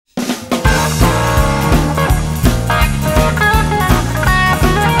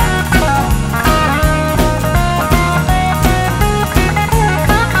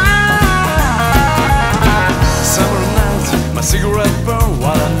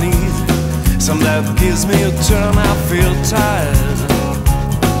that gives me a turn, I feel tired,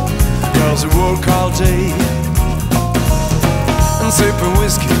 'cause I work all day. And sipping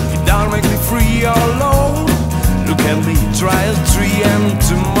whiskey, it don't make me free or low. Look at me, try a tree, and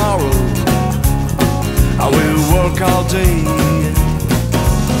tomorrow I will work all day.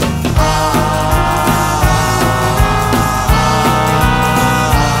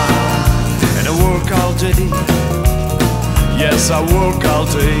 And I work all day. Yes, I work all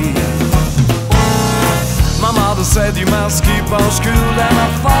day. My mother said you must keep on school, and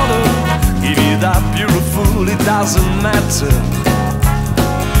my father, give you that beautiful, it doesn't matter,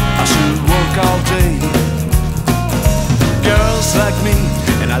 I should work all day. Girls like me,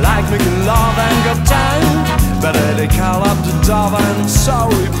 and I like making love, and got time, but they call up the door, and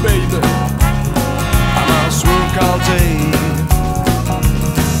sorry baby, I must work all day.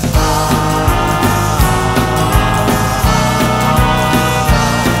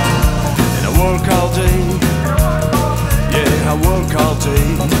 And I work all day. Yeah, I work all day.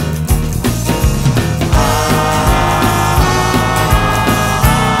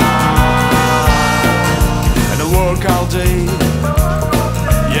 And I work all day.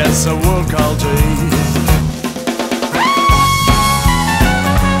 Yes, I work all day.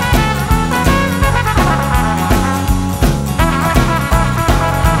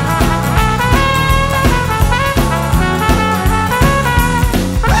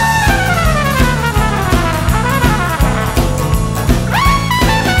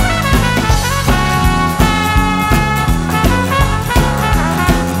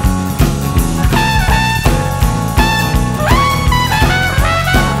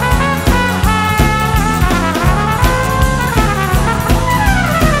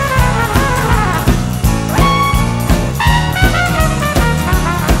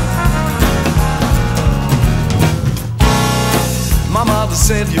 My mother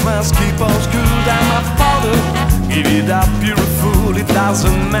said you must keep on school, and my father, give it up beautiful, it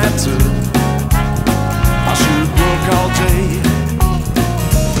doesn't matter, I should work all day.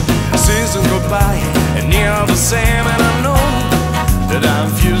 Seasons go by and you're the same, and I know that I'm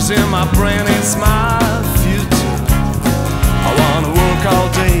fusing my brain, it's my future, I wanna work all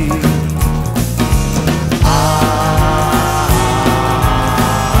day.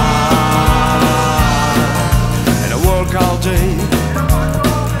 And I work all day.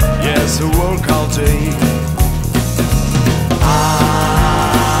 Yes, I work all day.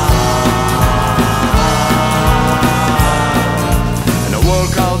 And I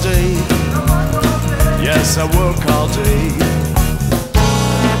work all day. Yes, I work all day.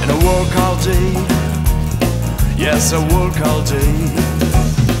 And I work all day. Yes, I work all day.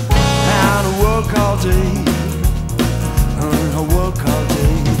 And I work all day. And I work all day.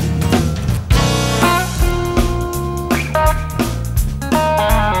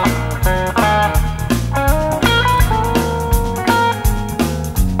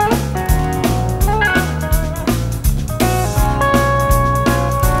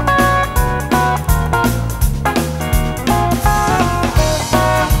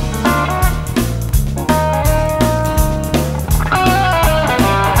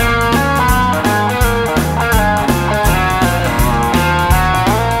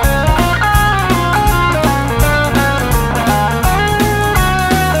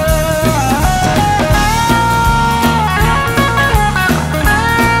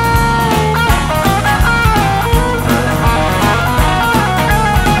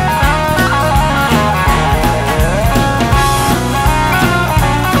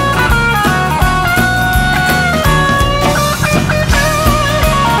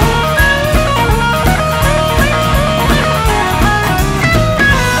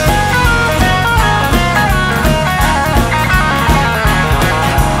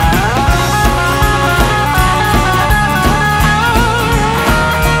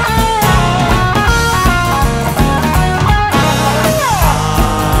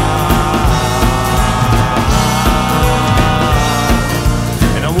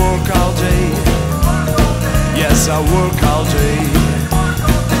 Yes, I work all day.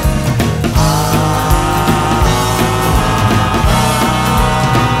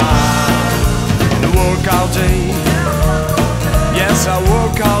 And I work all day. Yes, I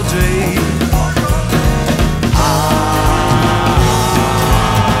work all day.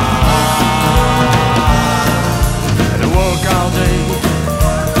 And I work all day.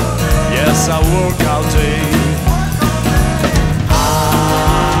 Yes, I work all day.